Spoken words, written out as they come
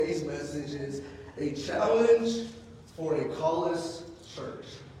A challenge for a Callous church.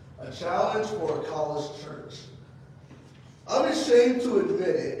 A challenge for a Callous church. I'm ashamed to admit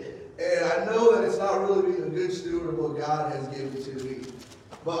it, and I know that it's not really being a good steward of what God has given to me,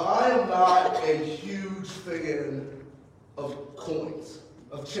 but I am not a huge fan of coins,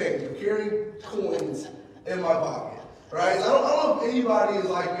 of change, of carrying coins in my pocket, right? I don't know if anybody is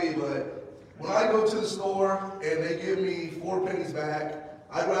like me, but when I go to the store and they give me 4 pennies back,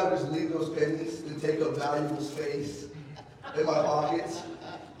 I'd rather just leave those pennies than take up valuable space in my pockets.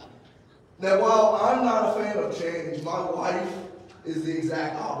 Now, while I'm not a fan of change, my wife is the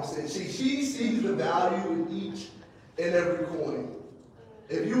exact opposite. She sees the value in each and every coin.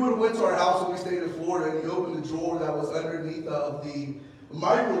 If you would have went to our house when we stayed in Florida and you opened the drawer that was underneath of the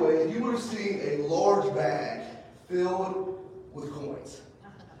microwave, you would have seen a large bag filled with coins.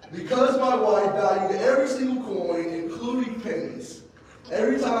 Because my wife valued every single coin, including pennies,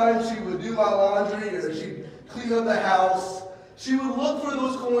 every time she would do my laundry or she'd clean up the house, she would look for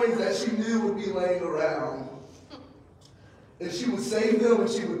those coins that she knew would be laying around. And she would save them and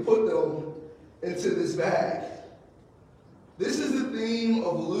she would put them into this bag. This is the theme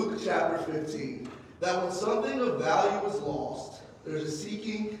of Luke chapter 15. That when something of value is lost, there's a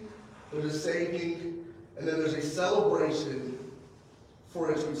seeking, there's a saving, and then there's a celebration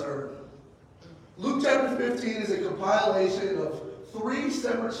for its return. Luke chapter 15 is a compilation of 3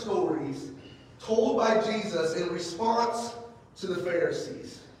 separate stories told by Jesus in response to the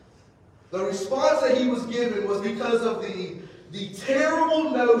Pharisees. The response that he was given was because of the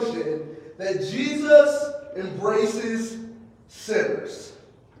terrible notion that Jesus embraces sinners.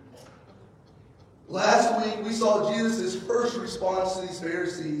 Last week we saw Jesus' first response to these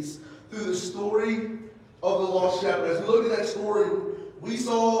Pharisees through the story of the lost shepherd. As we look at that story, we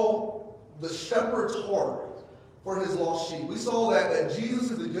saw the shepherd's heart for his lost sheep. We saw that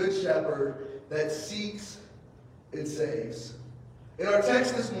Jesus is the good shepherd that seeks and saves. In our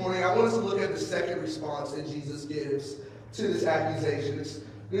text this morning, I want us to look at the second response that Jesus gives to this accusation. It's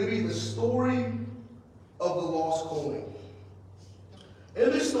going to be the story of the lost coin.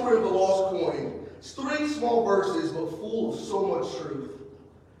 In this story of the lost coin, it's 3 small verses, but full of so much truth.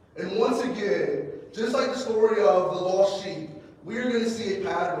 And once again, just like the story of the lost sheep, we are going to see a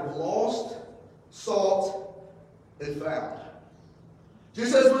pattern of lost, sought, and found.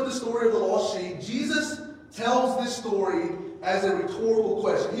 Just as with the story of the lost sheep, Jesus tells this story as a rhetorical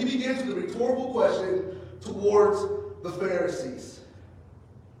question. He begins with a rhetorical question towards the Pharisees.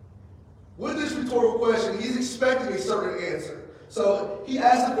 With this rhetorical question, he's expecting a certain answer. So he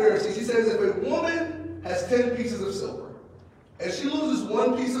asks the Pharisees, he says, if a woman has 10 pieces of silver, and she loses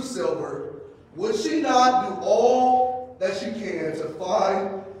 1 piece of silver, would she not do all that she can to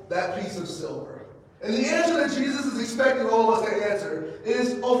find that piece of silver? And the answer that Jesus is expecting all of us to answer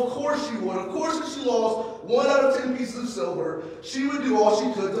is, of course she would. Of course, if she lost 1 out of 10 pieces of silver, she would do all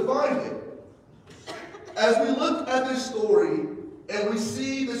she could to find it. As we look at this story and we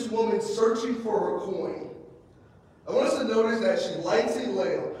see this woman searching for her coin, I want us to notice that she lights a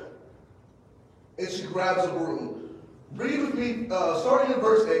lamp and she grabs a broom. Read with me, starting in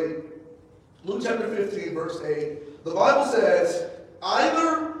verse 8, Luke chapter 15, verse 8. The Bible says,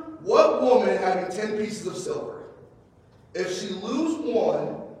 either what woman having 10 pieces of silver, if she lose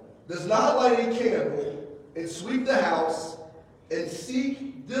 1, does not light a candle and sweep the house and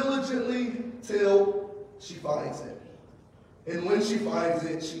seek diligently till she finds it? And when she finds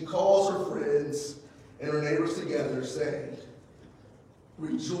it, she calls her friends and her neighbors together, saying,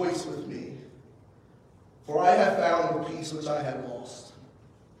 rejoice with me, for I have found the piece which I had lost.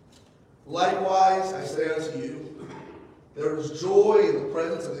 Likewise, I say unto you, there is joy in the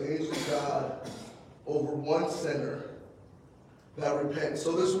presence of the angels of God over 1 sinner that repents.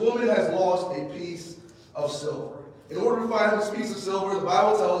 So this woman has lost a piece of silver. In order to find this piece of silver, the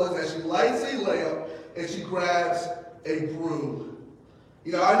Bible tells us that she lights a lamp and she grabs a broom.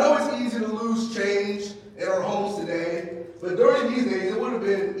 You know, I know it's easy to lose change in our homes today, but during these days, it would have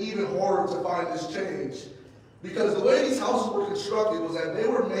been even harder to find this change. Because the way these houses were constructed was that they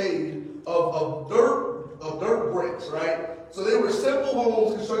were made of dirt bricks, right? So they were simple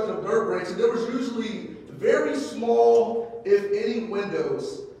homes constructed of dirt bricks, and there was usually very small, if any,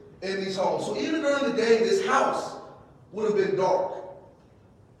 windows in these homes. So even during the day, this house would have been dark.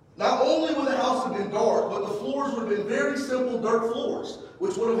 Not only would the house have been dark, but the floors would have been very simple dirt floors,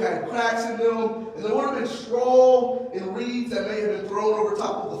 which would have had cracks in them, and there would have been straw and reeds that may have been thrown over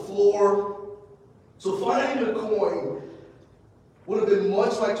top of the floor. So finding a coin would have been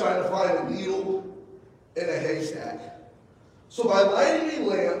much like trying to find a needle in a haystack. So by lighting a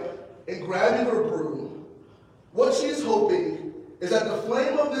lamp and grabbing her broom, what she is hoping is that the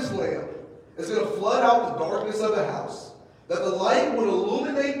flame of this lamp is going to flood out the darkness of the house, that the light would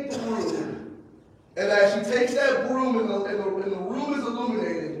illuminate the room, and as she takes that broom and the room is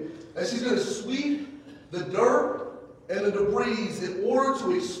illuminated, and she's going to sweep the dirt and the debris in order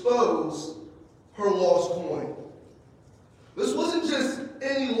to expose her lost coin. This wasn't just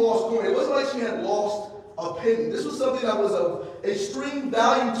any lost coin. It wasn't like she had lost a penny. This was something that was of extreme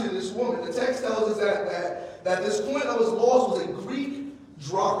value to this woman. The text tells us that this coin that was lost was a Greek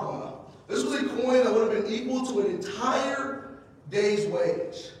drachma. This was a coin that would have been equal to an entire day's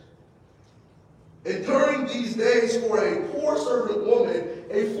wage. And during these days, for a poor servant woman,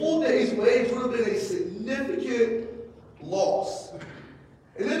 a full day's wage would have been a significant loss.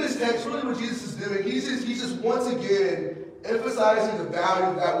 And in this text, really what Jesus is doing, he's just once again emphasizing the value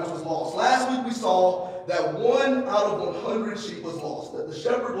of that which was lost. Last week we saw that 1 out of 100 sheep was lost, that the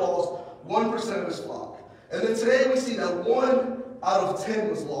shepherd lost 1% of his flock. And then today we see that 1 out of 10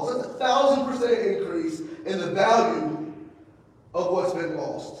 was lost. That's 1,000% increase in the value of what's been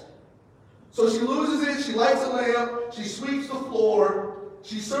lost. So she loses it, she lights a lamp, she sweeps the floor,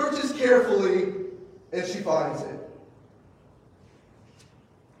 she searches carefully, and she finds it.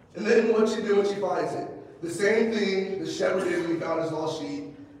 And then what she do when she finds it? The same thing the shepherd did when he found his lost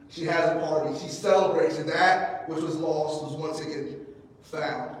sheep. She has a party. She celebrates, and that which was lost was once again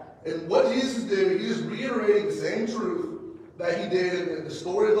found. And what Jesus is doing, he's just reiterating the same truth that he did in the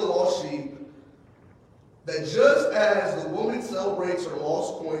story of the lost sheep, that just as the woman celebrates her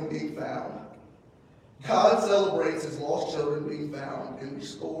lost coin being found, God celebrates his lost children being found and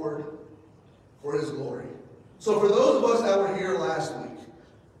restored for his glory. So for those of us that were here last week,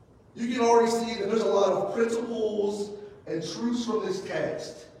 you can already see that there's a lot of principles and truths from this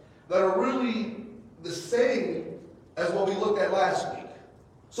text that are really the same as what we looked at last week.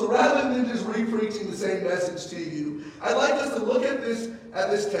 So rather than just re-preaching the same message to you, I'd like us to look at this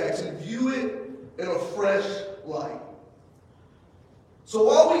text and view it in a fresh light. So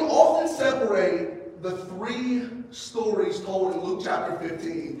while we often separate the 3 stories told in Luke chapter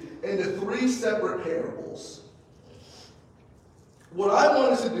 15 into 3 separate parables, what I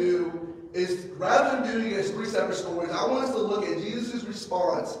want us to do is, rather than doing it as 3 separate stories, I want us to look at Jesus'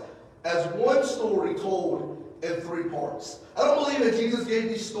 response as one story told in 3 parts. I don't believe that Jesus gave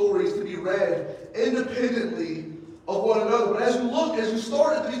these stories to be read independently of one another. But as you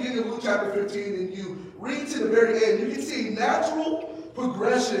start at the beginning of Luke chapter 15 and you read to the very end, you can see a natural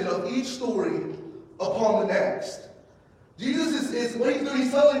progression of each story upon the next. Jesus is what he's doing.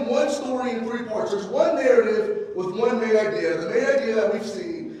 He's telling one story in 3 parts. There's one narrative with one main idea. The main idea that we've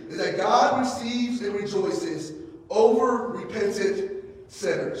seen is that God receives and rejoices over repentant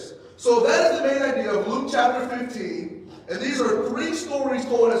sinners. So that is the main idea of Luke chapter 15. And these are 3 stories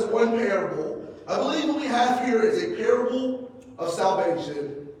told as one parable. I believe what we have here is a parable of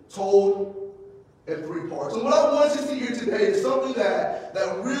salvation told in 3 parts. And what I want us to see here today is something that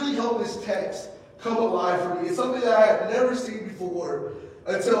really helped this text come alive for me. It's something that I had never seen before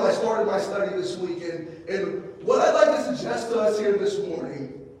until I started my study this week. And what I'd like to suggest to us here this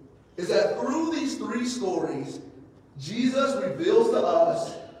morning is that through these 3 stories, Jesus reveals to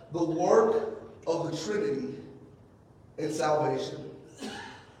us the work of the Trinity in salvation.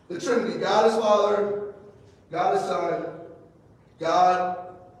 The Trinity, God is Father, God is Son, God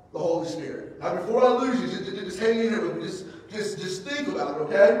the Holy Spirit. Now before I lose you, just hang in here with me. Just think about it,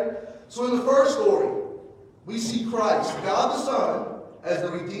 okay? So in the first story, we see Christ, God the Son, as the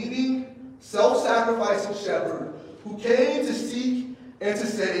redeeming, self-sacrificing shepherd who came to seek and to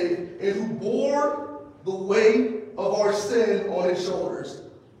save, and who bore the weight of our sin on his shoulders.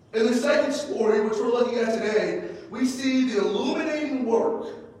 In the second story, which we're looking at today, we see the illuminating work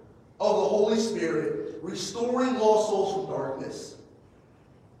of the Holy Spirit, restoring lost souls from darkness.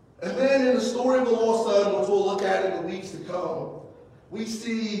 And then in the story of the lost son, which we'll look at in the weeks to come, we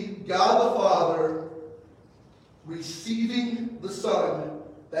see God the Father receiving the Son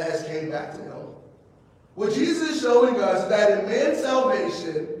that has came back to him. What Jesus is showing us is that in man's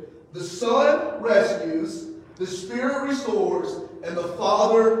salvation, the Son rescues, the Spirit restores, and the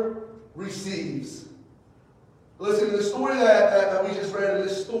Father receives. Listen, the story that we just read,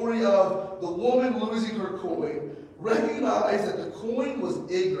 this story of the woman losing her coin, recognize that the coin was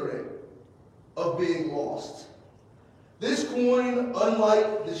ignorant of being lost. This coin,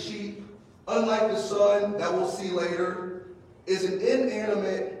 unlike the sheep, unlike the son that we'll see later, is an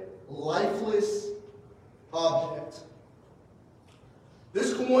inanimate, lifeless object.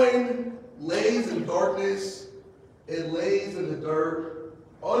 This coin lays in darkness, it lays in the dirt,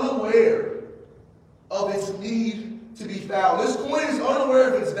 unaware of its need to be found. This coin is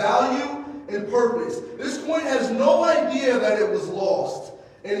unaware of its value and purpose. This coin has no idea that it was lost.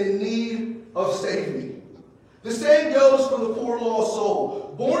 and in need of saving. The same goes for the poor lost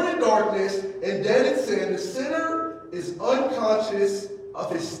soul. Born in darkness and dead in sin, the sinner is unconscious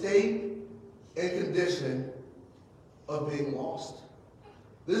of his state and condition of being lost.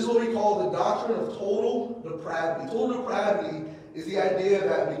 This is what we call the doctrine of total depravity. Total depravity is the idea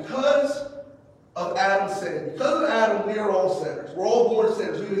that because of Adam's sin, because of Adam, we are all sinners. We're all born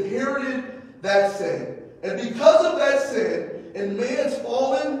sinners. We've inherited that sin. And because of that sin, in man's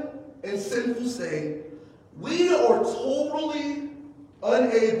fallen and sinful state, we are totally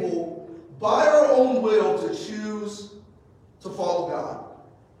unable, by our own will, to choose to follow God.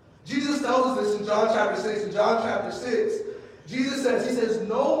 Jesus tells us this in John chapter 6. In John chapter 6, Jesus says,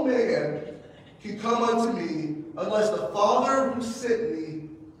 no man can come unto me unless the Father who sent me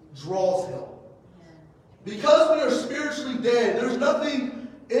draws him. Because we are spiritually dead, there's nothing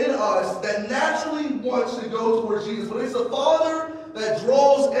in us that naturally wants to go towards Jesus. But it's the Father that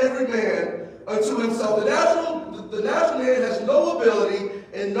draws every man unto himself. The natural man has no ability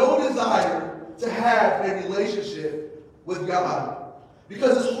and no desire to have a relationship with God.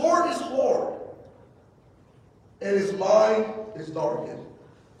 Because his heart is hard and his mind is darkened.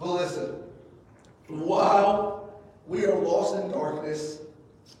 But listen, while we are lost in darkness,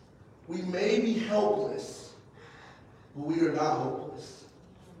 we may be helpless, but we are not hopeless.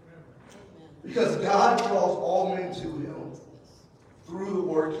 Because God draws all men to him through the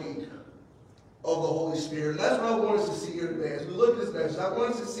working of the Holy Spirit. And that's what I want us to see here today. As we look at this message, I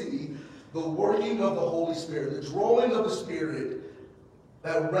want us to see the working of the Holy Spirit, the drawing of the Spirit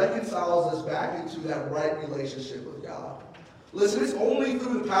that reconciles us back into that right relationship with God. Listen, it's only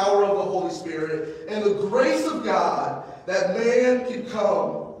through the power of the Holy Spirit and the grace of God that man can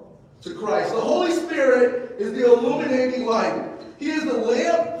come to Christ. The Holy Spirit is the illuminating light. He is the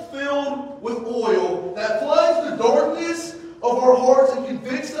lamp filled with oil that floods the darkness of our hearts and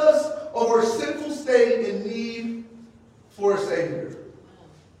convicts us of our sinful state and need for a Savior.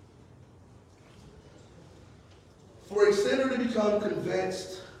 For a sinner to become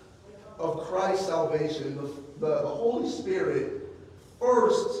convinced of Christ's salvation, the Holy Spirit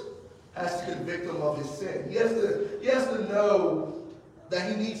first has to convict him of his sin. He has to know that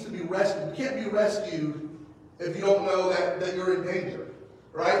he needs to be rescued. You can't be rescued if you don't know that you're in danger.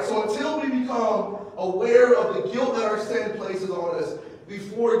 Right? So until we become aware of the guilt that our sin places on us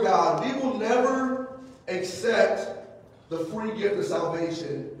before God, we will never accept the free gift of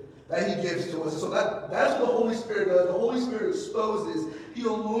salvation that he gives to us. So that's what the Holy Spirit does. The Holy Spirit exposes, he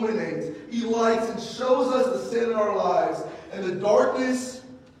illuminates, he lights and shows us the sin in our lives and the darkness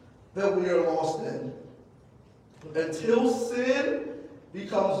that we are lost in. Until sin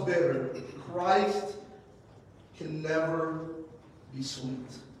becomes bitter, Christ can never be sweet.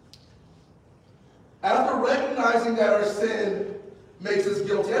 After recognizing that our sin makes us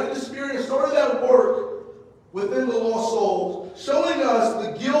guilty, after the Spirit has started that work within the lost soul, showing us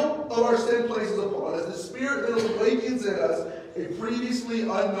the guilt of our sin places upon us, the Spirit then awakens in us a previously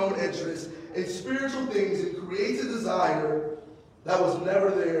unknown interest in spiritual things and creates a desire that was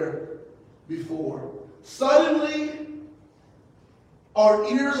never there before. Suddenly, our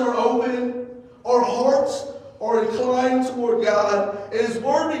ears are open, our hearts are inclined toward God, and his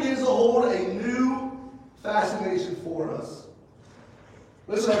word begins to hold a new fascination for us.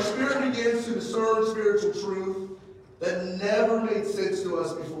 Listen, our spirit begins to discern spiritual truth that never made sense to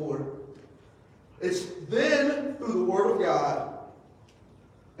us before. It's then through the word of God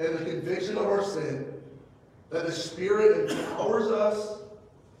and the conviction of our sin that the Spirit empowers us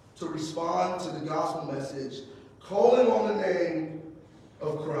to respond to the gospel message, calling on the name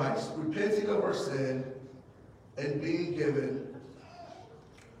of Christ, repenting of our sin, and being given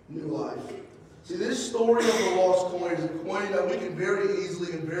new life. See, this story of the lost coin is a coin that we can very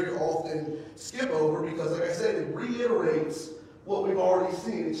easily and very often skip over because, like I said, it reiterates what we've already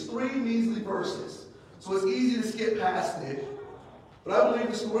seen. It's 3 measly verses, so it's easy to skip past it. But I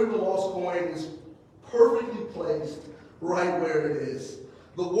believe the story of the lost coin is perfectly placed right where it is.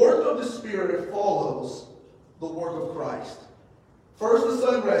 The work of the Spirit follows the work of Christ. First the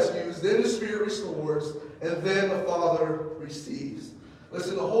Son rescues, then the Spirit restores, and then the Father receives.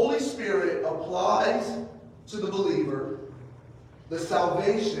 Listen, the Holy Spirit applies to the believer the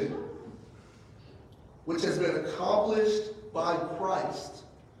salvation which has been accomplished by Christ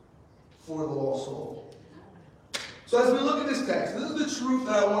for the lost soul. So as we look at this text, this is the truth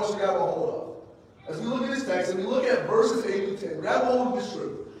that I want us to grab a hold of. As we look at this text and we look at verses 8 to 10, grab hold of this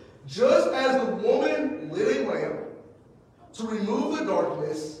truth. Just as the woman lit a lamp to remove the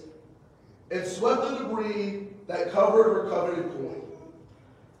darkness and swept the debris that covered her coveted coin,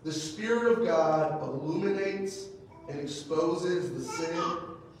 the Spirit of God illuminates and exposes the sin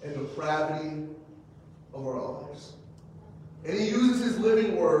and depravity of our lives. And he uses his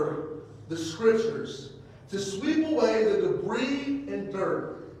living word, the scriptures, to sweep away the debris and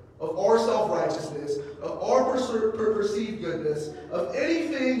dirt of our self-righteousness, of our perceived goodness, of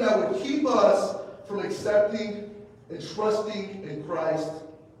anything that would keep us from accepting and trusting in Christ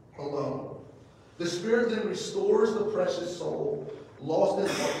alone. The Spirit then restores the precious soul, lost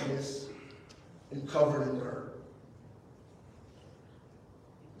in darkness and covered in dirt.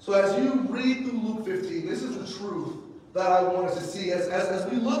 So as you read through Luke 15, this is the truth that I want us to see. As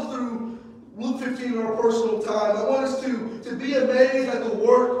we look through Luke 15 in our personal time, I want us to be amazed at the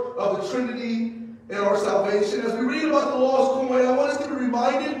work of the Trinity in our salvation. As we read about the lost coin, I want us to be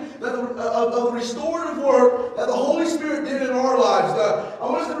reminded that of the restorative work that the Holy Spirit did in our lives. I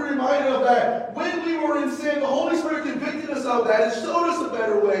want us to be reminded of that. When we were in sin, the Holy Spirit convicted us of that and showed us a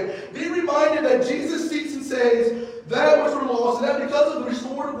better way. Be reminded that Jesus seeks and saves that which were lost, and that because of the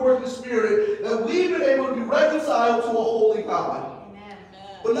restorative work of the Spirit, that we've been able to be reconciled to a holy God. Amen.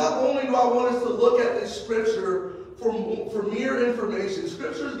 But not only do I want us to look at this scripture for mere information,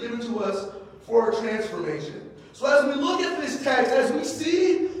 scripture is given to us for our transformation. So as we look at this text, as we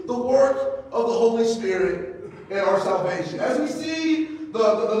see the work of the Holy Spirit in our salvation, as we see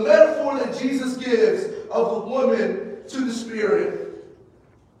the metaphor that Jesus gives of the woman to the Spirit,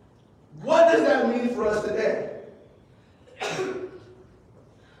 what does that mean for us today?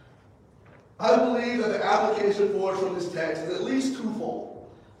 I believe that the application for us from this text is at least twofold.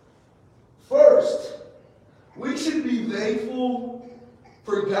 First, we should be thankful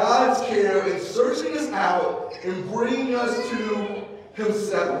for God's care in searching us out and bringing us to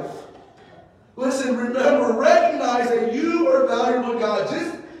himself. Listen, remember, recognize that you are valuable to God.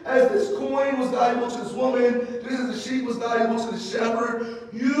 Just as this coin was valuable to this woman, just as the sheep was valuable to the shepherd,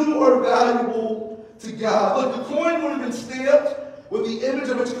 you are valuable to God. Look, the coin would have been stamped with the image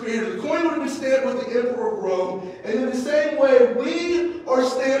of its creator. The coin would have been stamped with the emperor of Rome. And in the same way, we are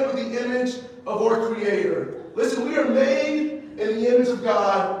stamped with the image of our creator. Listen, we are made in the image of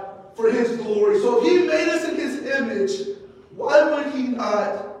God for his glory. So if he made us in his image, why would he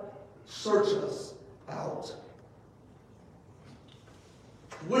not search us out?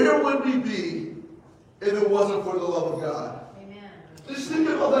 Where would we be if it wasn't for the love of God? Amen. Just think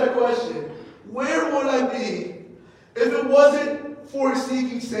about that question. Where would I be if it wasn't for a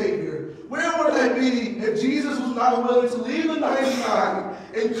seeking Savior? Where would I be if Jesus was not willing to leave the 99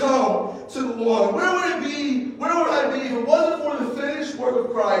 and come to the one? Where would I be if it wasn't for the finished work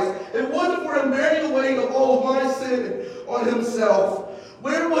of Christ? If it wasn't for him bearing the weight of all of my sin on himself?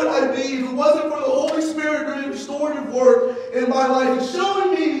 Where would I be if it wasn't for the Holy Spirit doing restorative work in my life and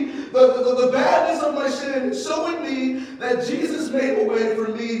showing me the badness of my sin and showing me that Jesus made a way for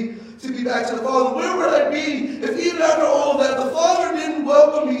me to be back to the Father? Where would I be if even after all of that, the Father didn't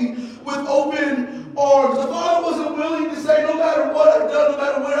welcome me with open arms? The Father wasn't willing to say, no matter what I've done, no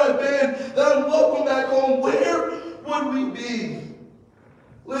matter where I've been, that I'm welcome back home. Where would we be?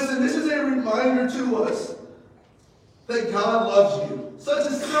 Listen, this is a reminder to us that God loves you. Such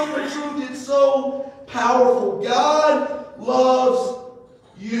a simple truth, it's so powerful. God loves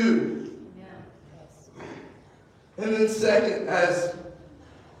you. Yeah. And then second, as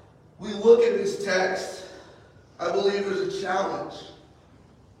we look at this text, I believe there's a challenge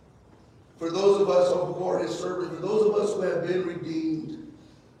for those of us who are his servants, for those of us who have been redeemed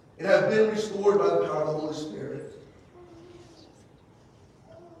and have been restored by the power of the Holy Spirit.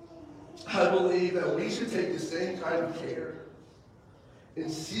 I believe that we should take the same kind of care in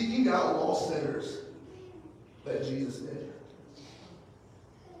seeking out lost sinners that Jesus did.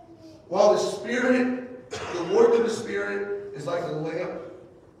 While the Spirit, the work of the Spirit is like the lamp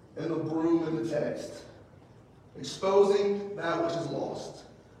and the broom in the text, exposing that which is lost.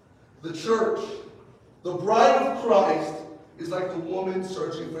 The church, the bride of Christ, is like the woman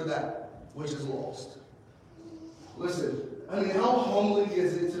searching for that which is lost. Listen, I mean, how humbling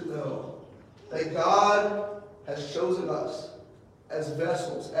is it to know that God has chosen us as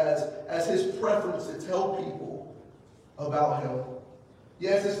vessels, as his preference to tell people about him.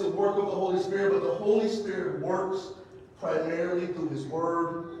 Yes, it's the work of the Holy Spirit, but the Holy Spirit works primarily through his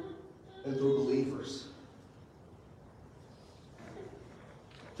word and through believers.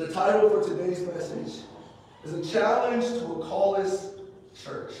 The title for today's message is a challenge to a Callous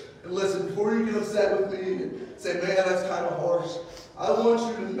church. And listen, before you get upset with me and say, man, that's kind of harsh, I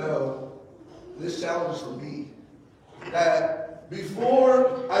want you to know this challenge is for me. That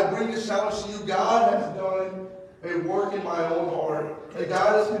before I bring this challenge to you, God has done a work in my own heart. That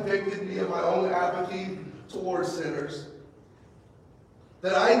God has convicted me of my own apathy towards sinners.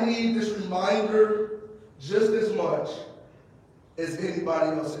 That I need this reminder just as much as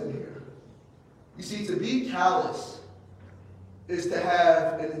anybody else in here. You see, to be callous is to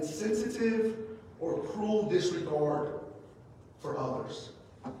have an insensitive or cruel disregard for others.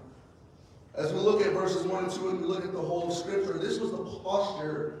 As we look at verses 1 and 2 and we look at the whole of Scripture, this was the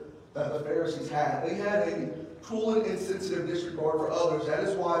posture that the Pharisees had. They had a cruel and insensitive disregard for others. That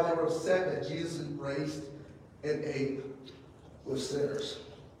is why they were upset that Jesus embraced and ate with sinners.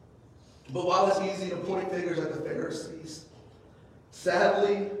 But while it's easy to point fingers at the Pharisees,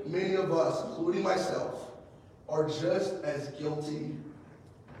 sadly, many of us, including myself, are just as guilty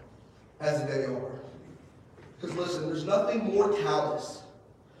as they are. Because listen, there's nothing more callous.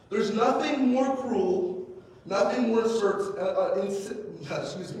 There's nothing more cruel, nothing more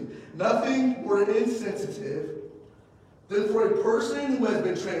nothing more insensitive than for a person who has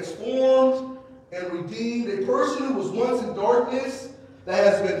been transformed and redeemed, a person who was once in darkness that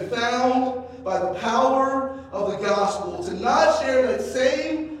has been found by the power of the gospel, to not share that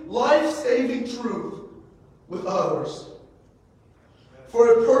same life-saving truth with others.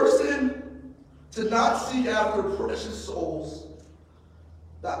 For a person to not seek after precious souls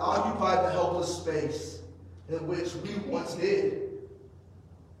that occupy the helpless space in which we once did.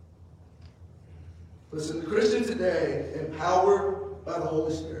 Listen, the Christian today, empowered by the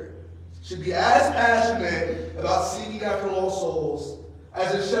Holy Spirit, should be as passionate about seeking after lost souls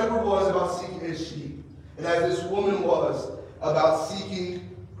as a shepherd was about seeking his sheep, and as this woman was about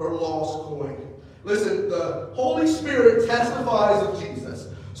seeking her lost coin. Listen, the Holy Spirit testifies of Jesus.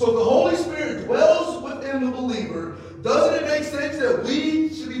 So if the Holy Spirit dwells within the believer, doesn't it make sense that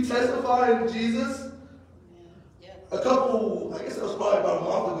we should be testifying of Jesus? Yeah. I guess that was probably about a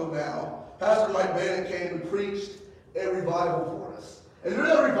month ago now, Pastor Mike Bannon came and preached a revival for us. And during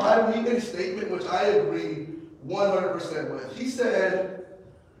that revival, he made a statement which I agree 100% with. He said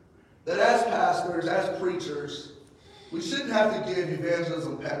that as pastors, as preachers, we shouldn't have to give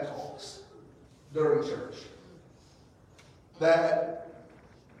evangelism pep talks during church. That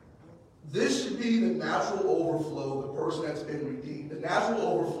this should be the natural overflow of the person that's been redeemed. The natural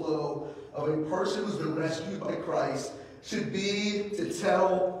overflow of a person who's been rescued by Christ should be to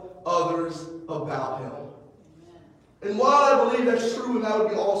tell others about him. And while I believe that's true and that would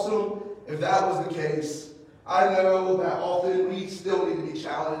be awesome if that was the case, I know that often we still need to be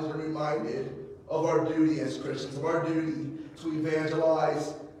challenged and reminded of our duty as Christians, of our duty to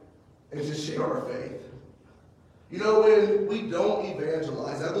evangelize and to share our faith. You know, when we don't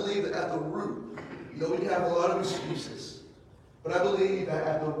evangelize, I believe that at the root, we can have a lot of excuses, but I believe that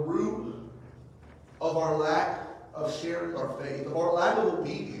at the root of our lack of sharing our faith, of our lack of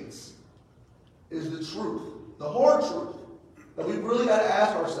obedience, is the truth, the hard truth, that we've really got to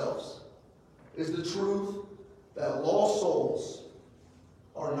ask ourselves, is the truth that lost souls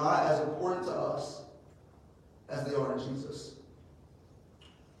are not as important to us as they are to Jesus.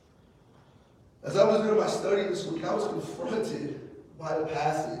 As I was doing my study this week, I was confronted by the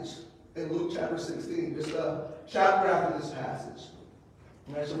passage in Luke chapter 16, just a chapter after this passage.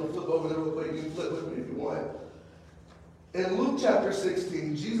 I'm actually going to flip over there real quick. You can flip with me if you want. In Luke chapter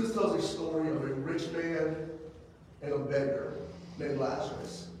 16, Jesus tells a story of a rich man and a beggar named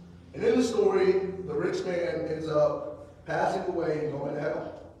Lazarus. And in the story, the rich man ends up passing away and going to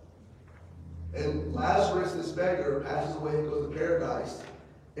hell. And Lazarus, this beggar, passes away and goes to paradise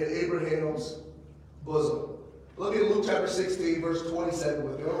in Abraham's bosom. Look at Luke chapter 16, verse 27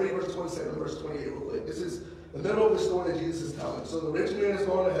 with me. I'll read verse 27 and verse 28 real quick. This is the middle of the story that Jesus is telling. So the rich man has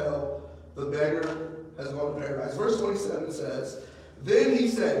gone to hell, the beggar has gone to paradise. Verse 27 says, Then he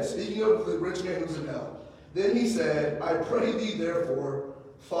said, speaking of the rich man who's in hell, then he said, I pray thee therefore,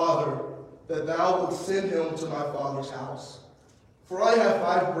 Father, that thou wilt send him to my father's house. For I have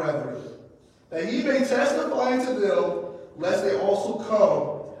 5 brethren, that he may testify unto them, lest they also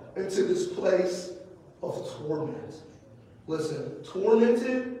come into this place of torment. Listen,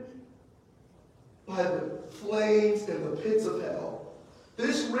 tormented by the flames and the pits of hell.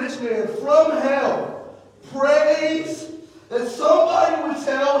 This rich man from hell prays that somebody would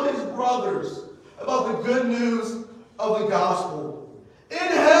tell his brothers about the good news of the gospel. In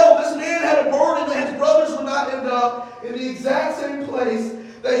hell, this man had a burden that his brothers would not end up in the exact same place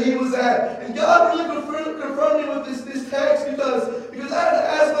that he was at. And God really confronted me with this text because I had to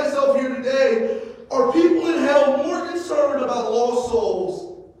ask myself here today, are people in hell more concerned about lost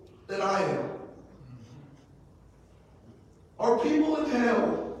souls than I am? Are people in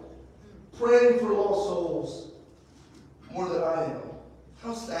hell praying for lost souls more than I am?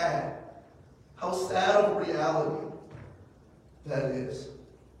 How sad. How sad of a reality that is.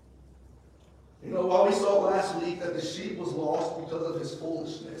 While we saw last week that the sheep was lost because of his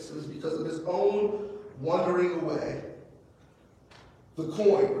foolishness, it was because of his own wandering away. The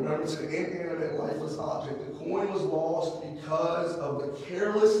coin, remember, it's an inanimate, lifeless object. The coin was lost because of the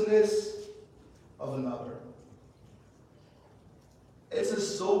carelessness of another. It's a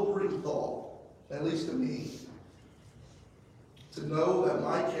sobering thought, at least to me, to know that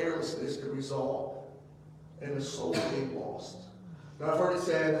my carelessness could result in a soul being lost. Now, I've heard it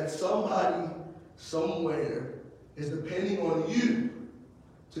said that somebody, somewhere, is depending on you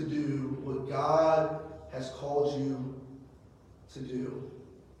to do what God has called you to do.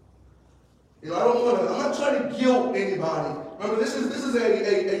 You know, I'm not trying to guilt anybody. Remember, this is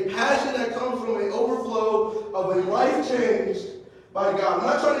a passion that comes from an overflow of a life changed by God. I'm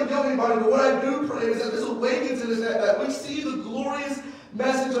not trying to guilt anybody, but what I do pray is that this awakens in us that we see the glorious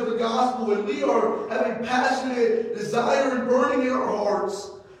message of the gospel and we are having passionate desire and burning in our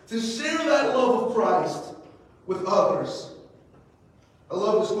hearts to share that love of Christ with others. I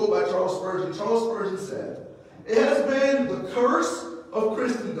love this quote by Charles Spurgeon. Charles Spurgeon said, "It has been the curse of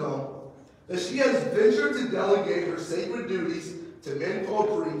Christendom that she has ventured to delegate her sacred duties to men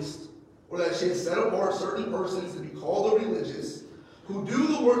called priests, or that she has set apart certain persons to be called the religious, who do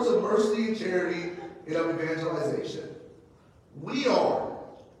the works of mercy and charity and of evangelization. We are,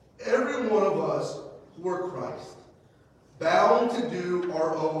 every one of us who are Christ, bound to do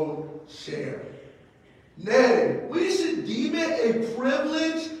our own share. Nay, we should deem it a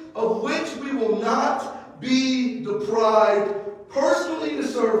privilege of which we will not be deprived, personally to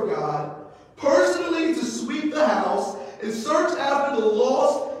serve God, personally to sweep the house, and search after the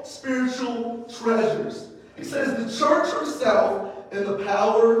lost spiritual treasures." He says the church herself, in the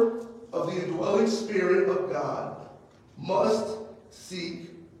power of the indwelling Spirit of God, must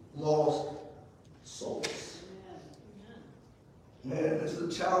seek lost souls. Man, this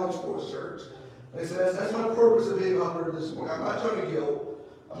is a challenge for us, church. Like I said, that's my purpose of being up here this morning. I'm not trying to guilt.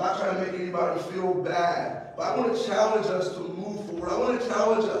 I'm not trying to make anybody feel bad. But I want to challenge us to move forward. I want to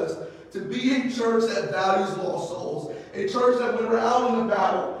challenge us to be a church that values lost souls. A church that when we're out in the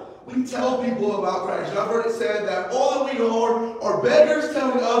battle, we tell people about Christ. And I've heard it said that all that we are beggars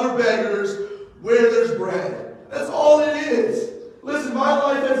telling other beggars where there's bread. That's all it is. Listen, my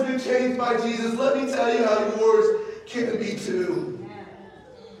life has been changed by Jesus. Let me tell you how yours can be too.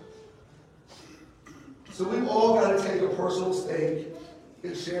 So we've all got to take a personal stake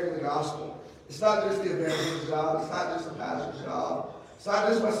in sharing the gospel. It's not just the evangelist's job. It's not just the pastor's job. It's not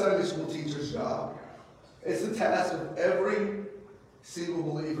just my Sunday school teacher's job. It's the task of every single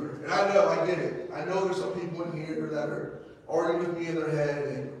believer. And I know, I get it. I know there's some people in here that are arguing with me in their head,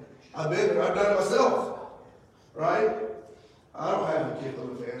 and I've been there. I've done it myself. Right? I don't have a gift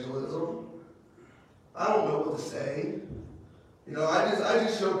of evangelism. I don't know what to say. You know, I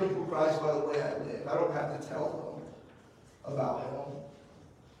just show people Christ by the way I live. I don't have to tell them about him.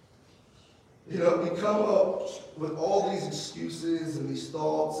 You know, we come up with all these excuses and these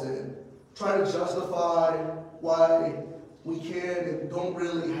thoughts and try to justify why we can and don't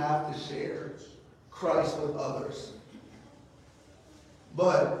really have to share Christ with others.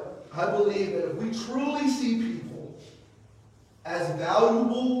 But I believe that if we truly see people as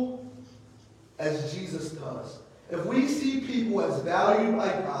valuable as Jesus does, if we see people as valued by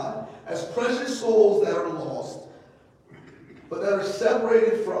God, as precious souls that are lost, but that are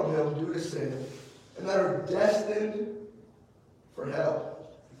separated from him due to sin, and that are destined for hell,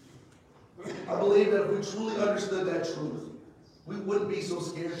 I believe that if we truly understood that truth, we wouldn't be so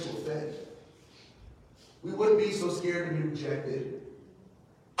scared to offend. We wouldn't be so scared to be rejected.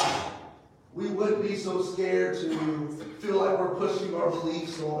 We wouldn't be so scared to feel like we're pushing our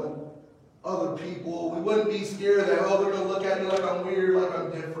beliefs on other people. We wouldn't be scared that, oh, they're going to look at me like I'm weird, like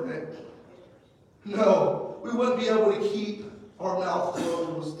I'm different. No, we wouldn't be able to keep our mouth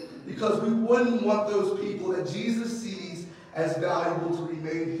closed because we wouldn't want those people that Jesus sees as valuable to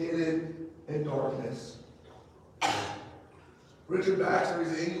remain hidden in darkness. Richard Baxter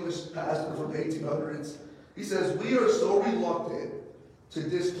is an English pastor from the 1800s. He says, "We are so reluctant to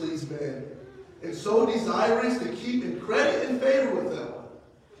displease men and so desirous to keep in credit and favor with them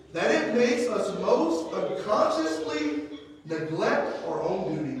that it makes us most unconsciously neglect our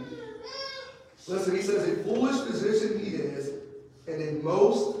own duty." Listen, he says, "A foolish physician he is, and a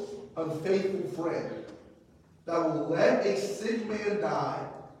most unfaithful friend, that will let a sick man die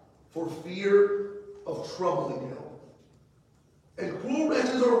for fear of troubling him. And cruel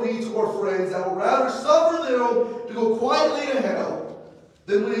wretches are we to our friends that will rather suffer them to go quietly to hell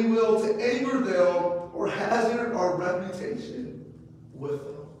than we will to anger them or hazard our reputation with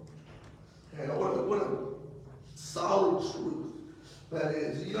them." And what a solid truth that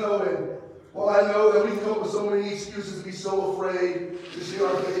is. You know, and while I know that we come up with so many excuses to be so afraid to share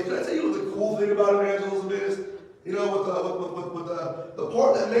our faith, can I tell you what the cool thing about evangelism is? You know, with the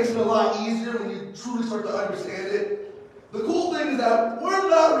part that makes it a lot easier when you truly start to understand it. The cool thing is that we're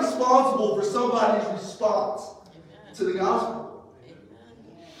not responsible for somebody's response to the gospel.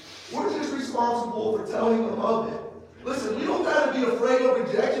 We're just responsible for telling them of it. Listen, we don't got to be afraid of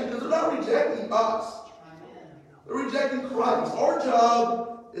rejection because they're not rejecting us. They're rejecting Christ. Our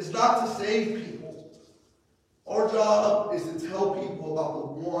job is not to save people. Our job is to tell people about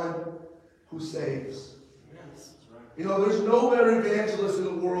the one who saves. You know, there's no better evangelist in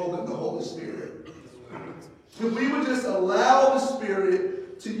the world than the Holy Spirit. If we would just allow the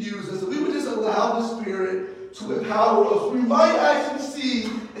Spirit to use us, if we would just allow the Spirit to empower us, we might actually see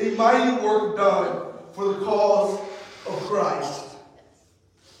a mighty work done for the cause of Christ.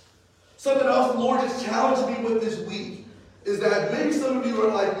 Something else the Lord just challenged me with this week is that maybe some of you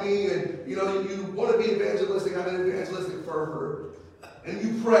are like me and, you know, you want to be evangelistic, have an evangelistic fervor, and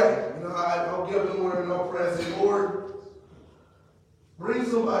you pray. You know, I'll get up in the morning and I'll pray and say, Lord, bring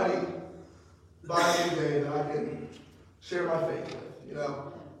somebody by me today that I can share my faith with. You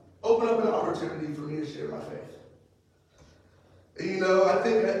know, open up an opportunity for me to share my faith. And, you know, I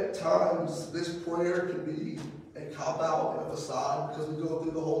think at times this prayer can be a cop-out and a facade because we go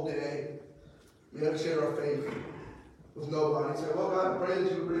through the whole day. We have to share our faith with nobody. Say, well, God, I pray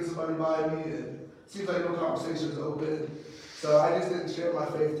that you would bring somebody by me, and it seems like no conversation is open. So I just didn't share my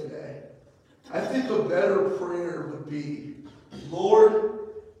faith today. I think a better prayer would be, Lord,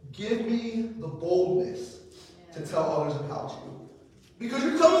 give me the boldness to tell others about you. Because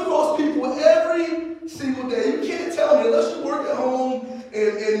you're coming across people every single day. You can't tell me, unless you work at home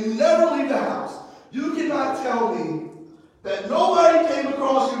and you never leave the house, you cannot tell me that nobody came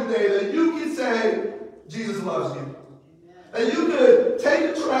across you today that you can say, Jesus loves you. And you could take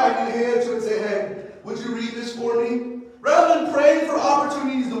a tract and hand to it and say, hey, would you read this for me? Rather than praying for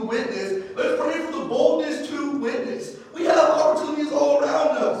opportunities to witness, let's pray for the boldness to witness. We have opportunities all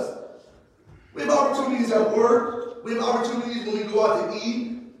around us. We have opportunities at work. We have opportunities when we go out to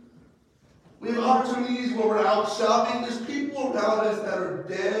eat. We have opportunities when we're out shopping. There's people around us that are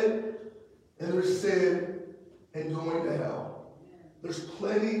dead in their sin and going to hell. There's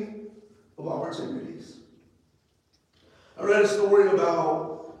plenty of opportunities. I read a story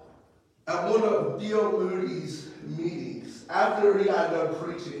about at one of D.L. Moody's meetings, after he got done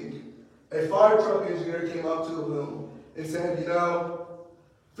preaching, a fire truck engineer came up to him and said, you know,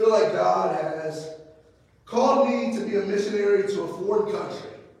 I feel like God has called me to be a missionary to a foreign country.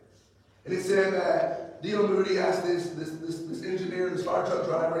 And it said that D.L. Moody asked this engineer, this fire truck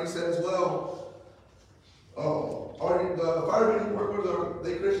driver, he says, well, are the firemen you work with, are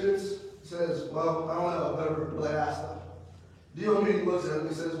they Christians? He says, well, I don't know, I've never really asked them. D.L. Moody looks at him and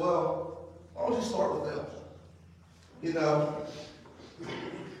he says, well, why don't you start with them? You know,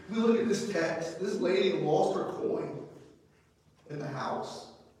 we look at this text, this lady lost her coin in the house.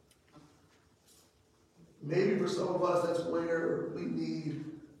 Maybe for some of us, that's where we need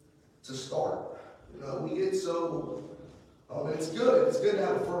to start. You know, we get so, it's good. It's good to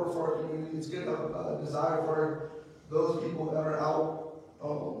have a fervor for our community. It's good to have a desire for those people that are out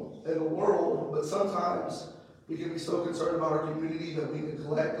in the world. But sometimes we can be so concerned about our community that we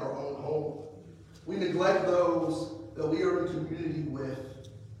neglect our own home. We neglect those that we are in community with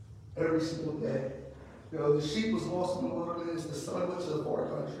every single day. You know, the sheep was lost in the wilderness. The son went to the far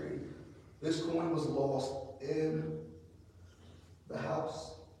country. This coin was lost in the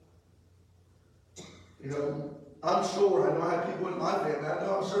house. You know, I'm sure, I know I have people in my family,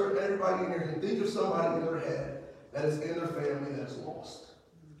 I'm sure everybody in here can think of somebody in their head that is in their family that is lost.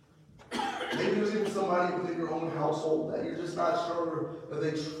 Maybe there's even somebody within your own household that you're just not sure that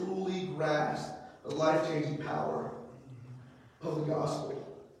they truly grasp the life-changing power of the gospel.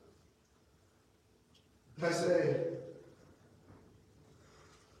 And I say,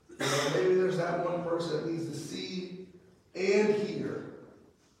 you know, maybe there's that one person that needs to see and hear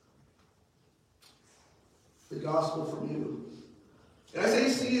the gospel from you. And I say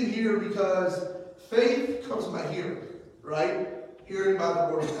see and hear because faith comes by hearing, right? Hearing by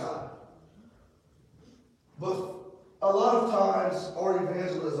the word of God. But a lot of times our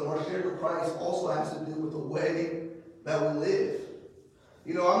evangelism, our share of Christ also has to do with the way that we live.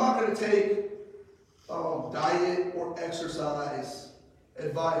 You know, I'm not going to take diet or exercise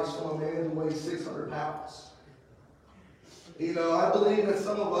advice from a man who weighs 600 pounds. You know, I believe that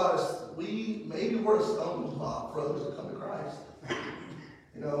some of us, maybe we're a stumbling block for others to come to Christ.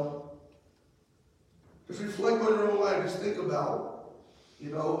 You know, just reflect on your own life. Just think about,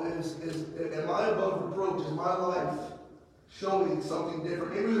 you know, am I above reproach? Is my life showing something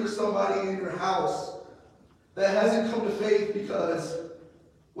different? Maybe there's somebody in your house that hasn't come to faith because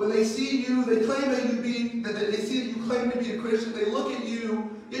When they see you, they claim that they see that you claim to be a Christian. They look at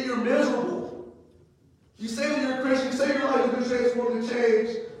you, yet you're miserable. You say that you're a Christian, you say your life has been transformed and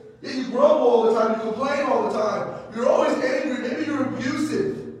changed, yet you grumble all the time, you complain all the time. You're always angry, maybe you're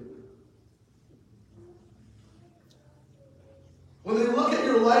abusive. When they look at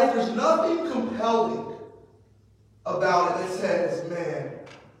your life, there's nothing compelling about it that says, man,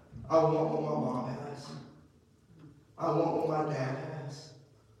 I want what my mom has. I want what my dad has.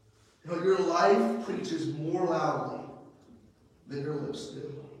 You know, your life preaches more loudly than your lips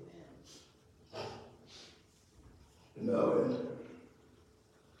do. You know,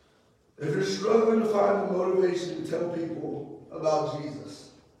 and if you're struggling to find the motivation to tell people about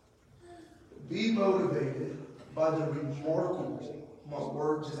Jesus, be motivated by the remarkable, my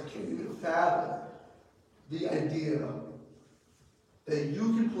word, just I can't even fathom the idea that you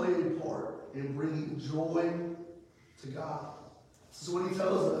can play a part in bringing joy to God. This is what he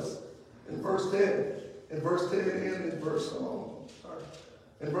tells us in verse 10. In verse 10 and in verse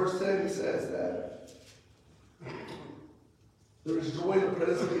 10 he says that there is joy in the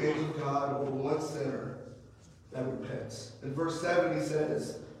presence of the angel of God over one sinner that repents. In verse 7 he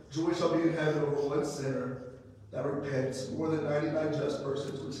says, joy shall be in heaven over one sinner that repents, more than 99 just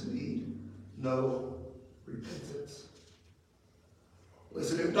persons which need no repentance.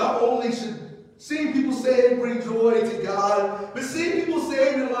 Listen, if not only should seeing people saved bring joy to God, but seeing people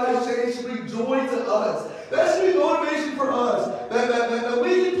saved and lives changed should bring joy to us. That should be motivation for us. That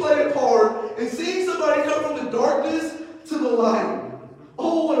we can play a part in seeing somebody come from the darkness to the light.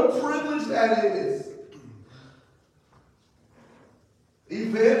 Oh, what a privilege that is.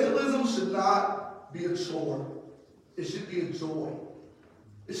 Evangelism should not be a chore. It should be a joy.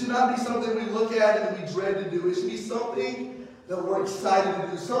 It should not be something we look at and we dread to do. It should be something that we're excited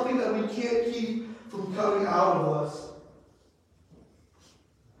to do, something that we can't keep from coming out of us.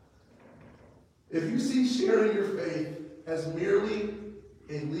 If you see sharing your faith as merely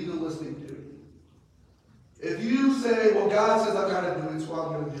a legalistic duty, if you say, well, God says I've got to do it, so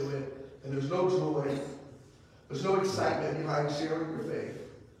I'm going to do it, and there's no joy, there's no excitement behind sharing your faith,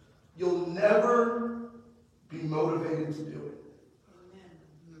 you'll never be motivated to do it.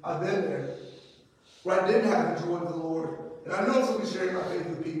 Amen. I've been there, where I didn't have the joy of the Lord. And I know I'm supposed to be sharing my faith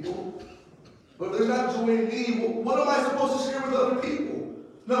with people, but if there's not joy in me, well, what am I supposed to share with other people?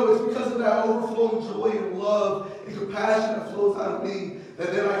 No, it's because of that overflowing joy and love and compassion that flows out of me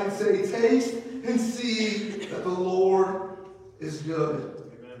that then I can say, taste and see that the Lord is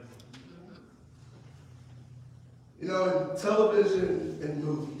good. Amen. You know, in television and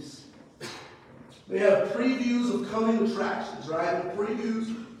movies, they have previews of coming attractions, right? And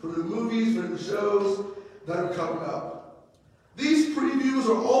previews for the movies, for the shows that are coming up. These previews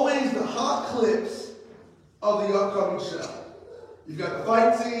are always the hot clips of the upcoming show. You've got the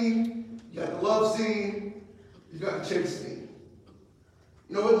fight scene, you've got the love scene, you've got the chase scene.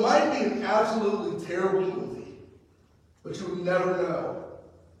 You know, it might be an absolutely terrible movie, but you would never know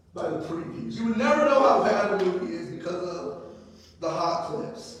by the previews. You would never know how bad the movie is because of the hot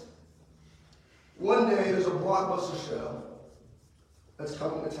clips. One day, there's a blockbuster show that's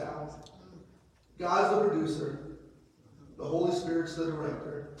coming to town. God's the producer, the Holy Spirit's the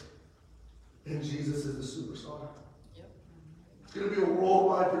director, and Jesus is the superstar. Yep. It's going to be a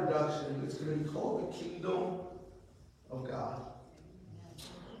worldwide production. It's going to be called The Kingdom of God.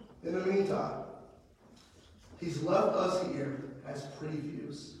 In the meantime, he's left us here as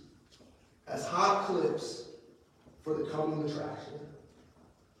previews, as hot clips for the coming attraction.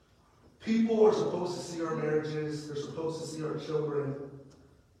 People are supposed to see our marriages. They're supposed to see our children.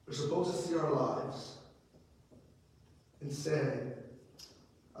 They're supposed to see our lives and say,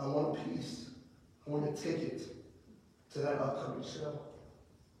 I want a piece. I want a ticket to that upcoming show.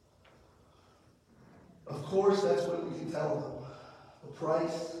 Of course, that's when we can tell them the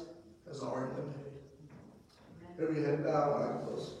price has already been paid. Every head bowed, eye closed.